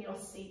tall in your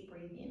seat,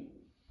 breathe in.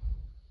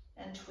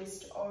 And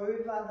twist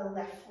over the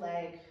left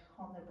leg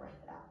on the breath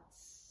out.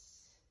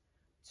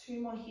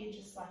 Two more here,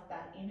 just like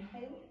that.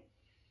 Inhale.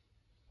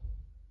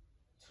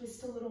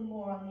 Twist a little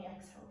more on the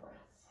exhale breath.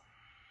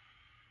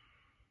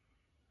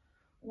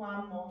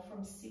 One more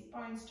from sit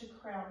bones to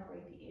crown,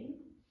 breathe in.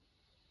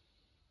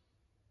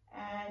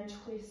 And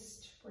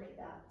twist, breathe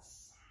out.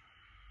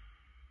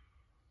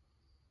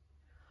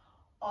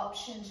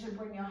 Option to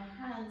bring your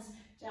hands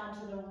down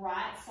to the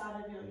right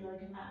side of your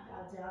yoga mat,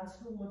 bow down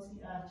towards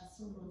the earth, just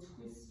a little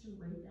twist to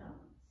rebound.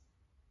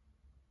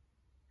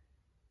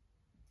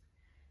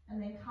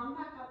 And then come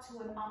back up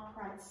to an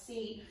upright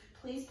seat.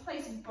 Please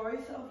place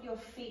both of your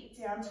feet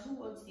down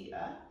towards the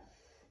earth.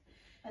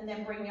 And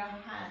then bring your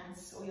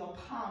hands or your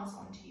palms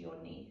onto your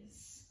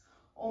knees.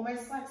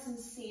 Almost like some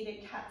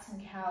seated cats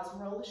and cows.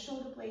 Roll the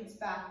shoulder blades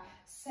back.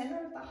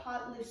 Center of the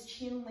heart lifts,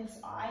 chin lifts,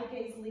 eye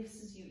gaze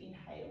lifts as you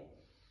inhale.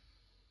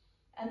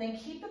 And then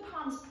keep the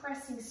palms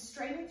pressing,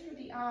 straighten through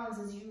the arms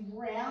as you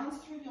round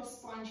through your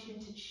spine, chin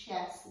to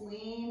chest.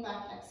 Lean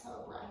back,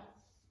 exhale, breath.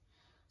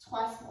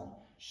 Twice more.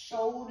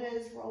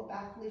 Shoulders roll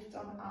back, lift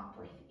on up,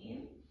 breath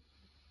in.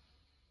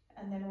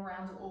 And then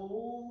round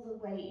all the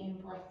way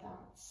in, breath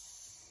out.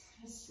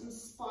 Just some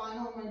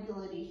spinal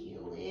mobility here.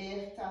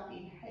 Lift up,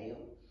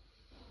 inhale.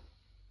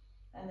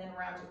 And then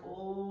round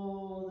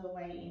all the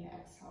way in,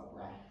 exhale,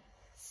 breath.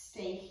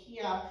 Stay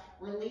here.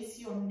 Release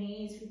your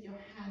knees with your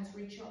hands.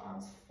 Reach your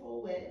arms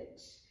forward.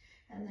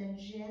 And then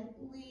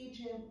gently,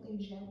 gently,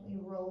 gently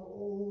roll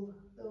all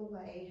the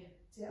way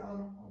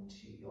down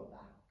onto your back.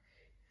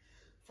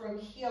 From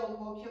here,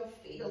 walk your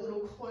feet a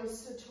little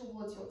closer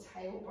towards your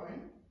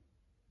tailbone.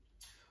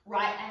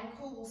 Right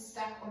ankle will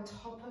stack on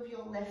top of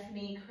your left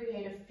knee,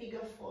 create a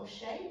figure 4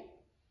 shape.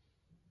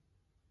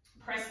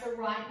 Press the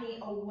right knee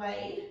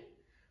away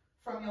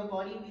from your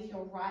body with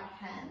your right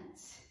hand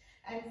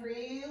and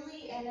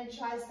really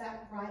energize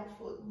that right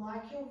foot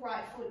like your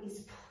right foot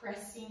is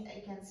pressing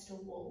against a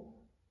wall.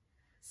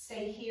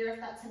 Stay here if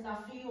that's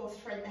enough for you, or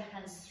thread the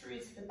hands through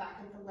to the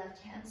back of the left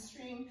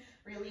hamstring.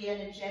 Really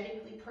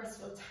energetically press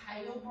your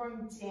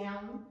tailbone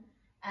down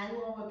and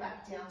lower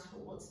back down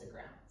towards the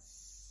ground.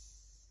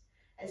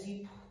 As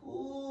you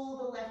pull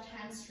the left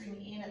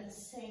hamstring in at the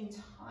same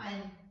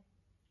time,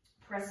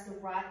 press the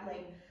right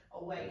leg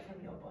away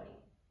from your body.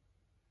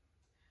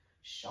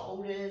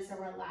 Shoulders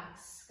are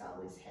relaxed,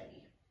 skull is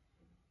heavy.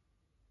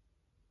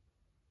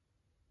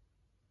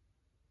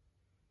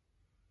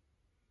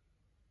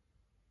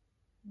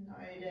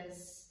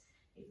 Notice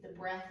if the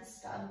breath is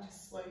starting to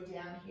slow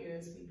down here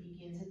as we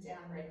begin to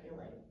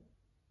down-regulate.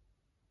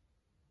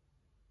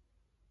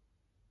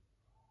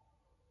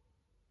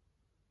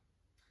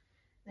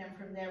 Then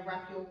from there,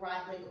 wrap your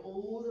right leg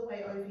all the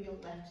way over your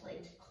left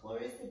leg to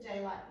close the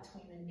daylight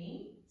between the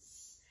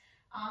knees.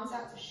 Arms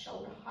out to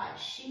shoulder height.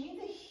 Shimmy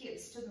the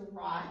hips to the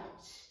right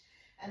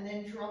and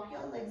then drop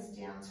your legs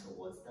down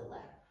towards the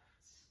left.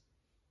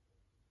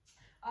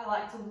 I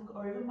like to look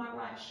over my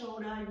right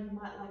shoulder. You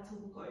might like to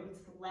look over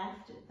to the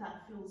left if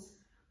that feels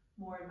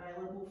more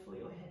available for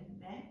your head and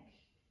neck.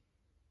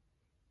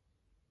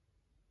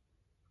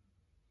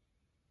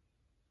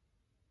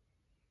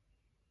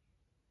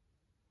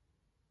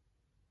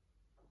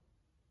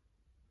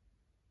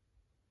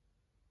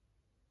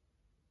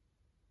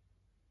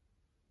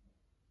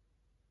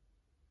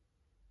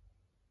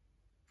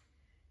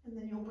 And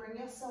then you'll bring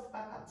yourself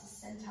back up to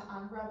center,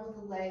 unravel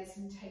the legs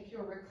and take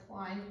your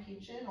reclined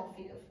pigeon or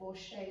figure 4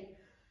 shape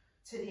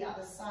to the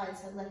other side.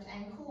 So left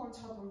ankle on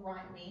top of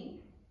right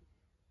knee.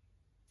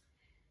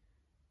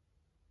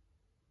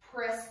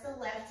 Press the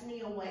left knee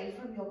away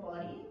from your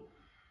body.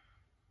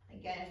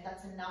 Again, if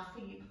that's enough for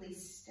you,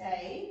 please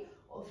stay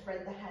or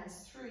thread the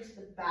hands through to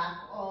the back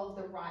of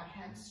the right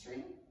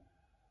hamstring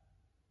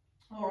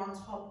or on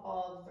top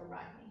of the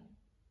right knee.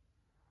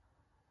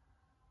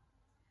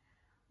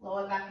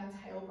 Lower back and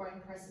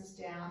tailbone presses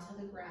down to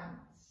the ground.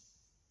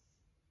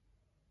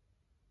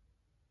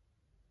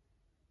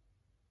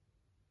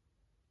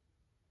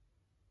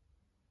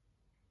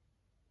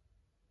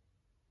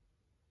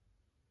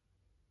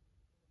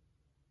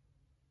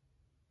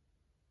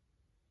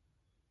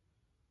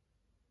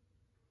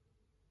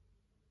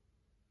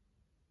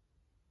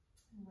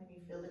 And when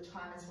you feel the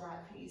time is right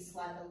for you,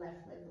 slide the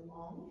left leg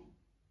along.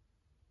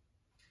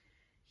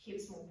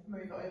 Hips will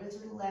move over to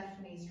the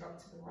left, knees drop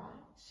to the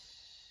right.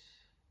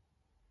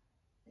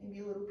 Maybe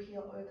a little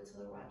peel over to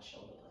the right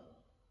shoulder blade.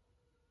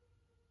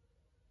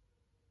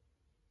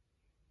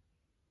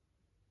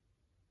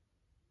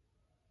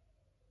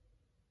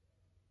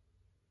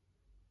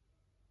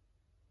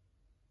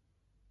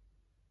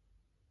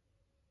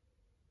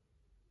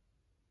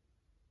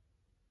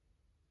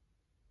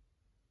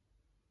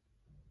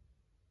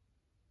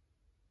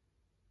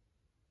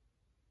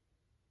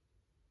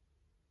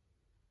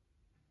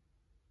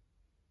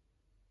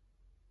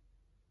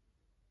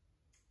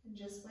 And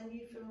just when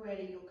you feel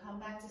ready, you'll come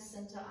back to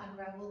center,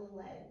 unravel the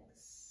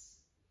legs.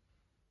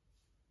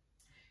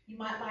 You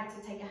might like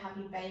to take a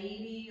happy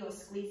baby or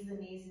squeeze the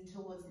knees in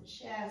towards the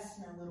chest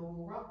and a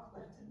little rock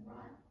left and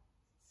right.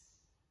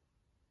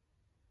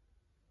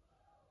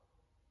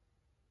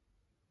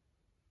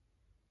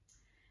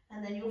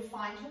 And then you'll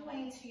find your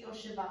way into your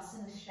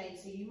Shavasana shape.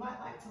 So you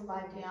might like to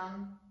lie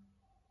down.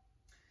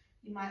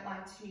 You might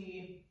like to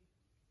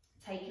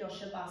take your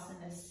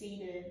Shavasana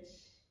seated.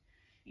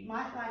 You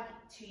might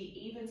like to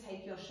even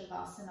take your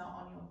Shavasana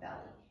on your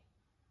belly.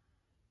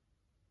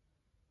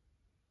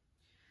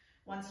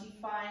 Once you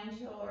find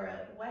your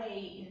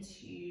way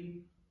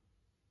into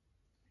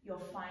your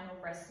final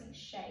resting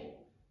shape,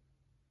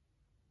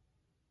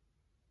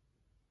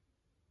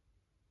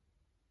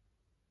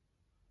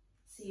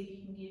 see if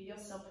you can give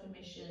yourself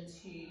permission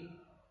to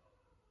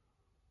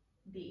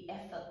be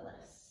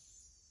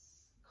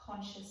effortless,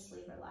 consciously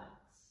relaxed.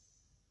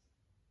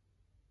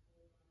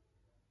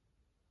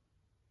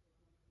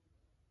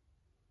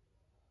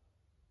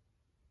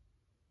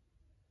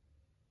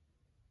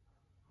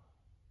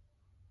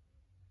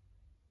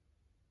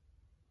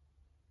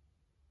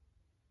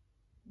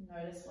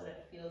 Notice what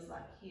it feels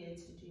like here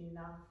to do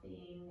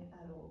nothing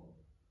at all.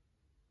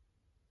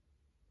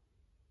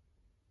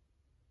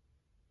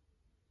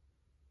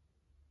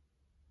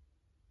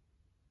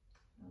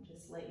 I'll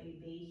just let you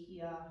be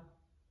here,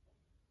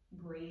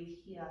 breathe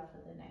here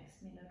for the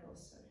next minute or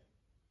so.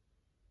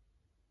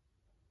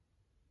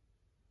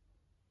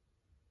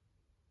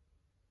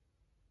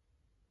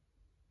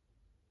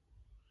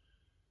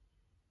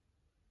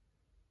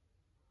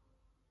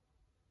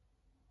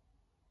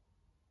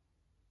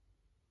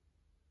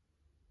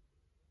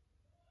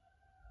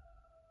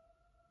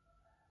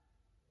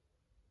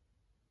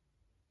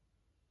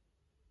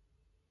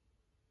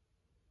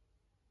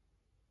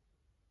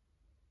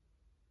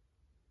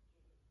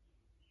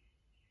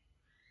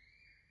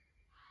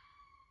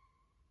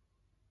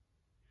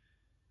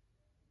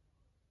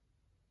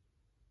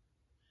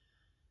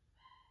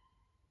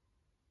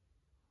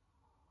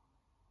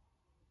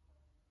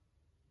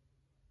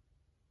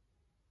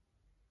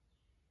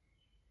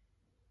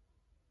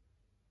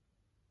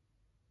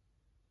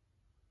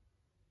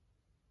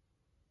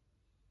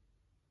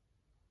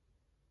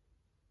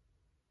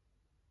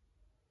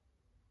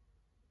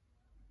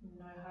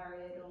 No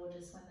hurry at all,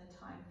 just when the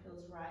time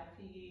feels right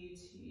for you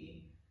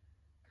to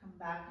come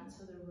back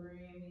into the room,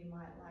 you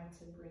might like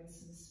to bring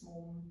some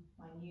small,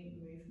 minute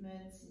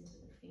movements into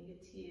the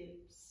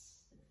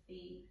fingertips, the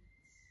feet.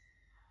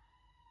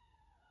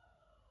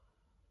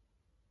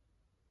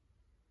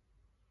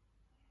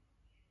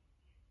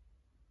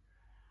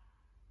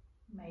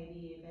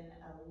 Maybe even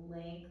a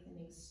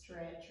lengthening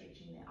stretch,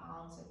 reaching the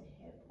arms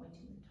overhead,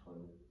 pointing the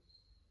toes.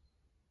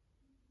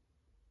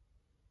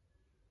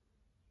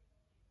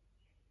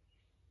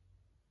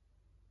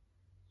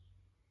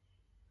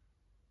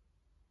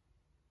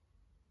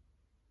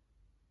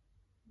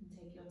 And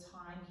take your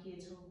time here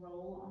to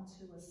roll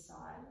onto a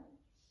side.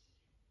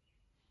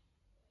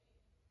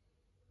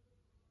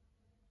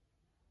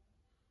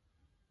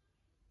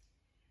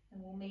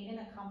 And we'll meet in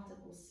a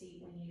comfortable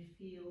seat when you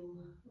feel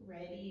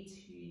ready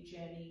to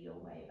journey your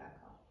way back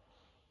up.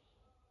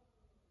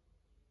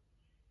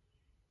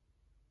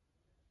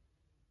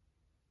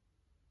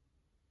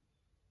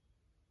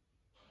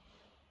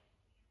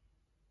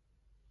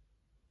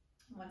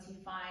 Once you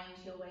find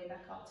your way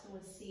back up to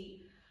a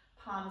seat,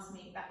 palms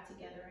meet back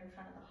together in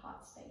front of the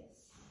heart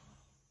space.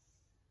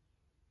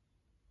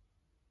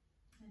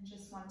 And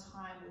just one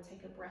time, we'll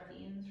take a breath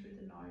in through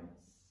the nose.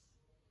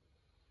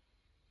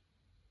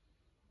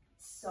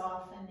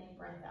 Softening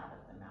breath out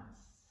of the mouth.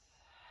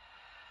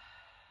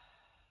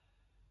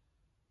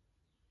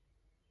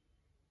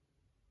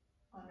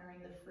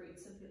 Honoring the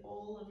fruits of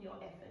all of your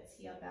efforts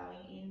here,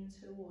 bowing in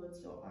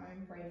towards your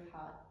own brave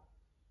heart.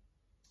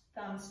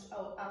 Thumbs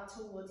up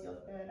towards your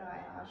third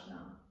eye,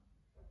 Ajna.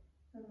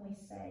 And we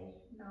say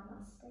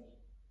Namaste.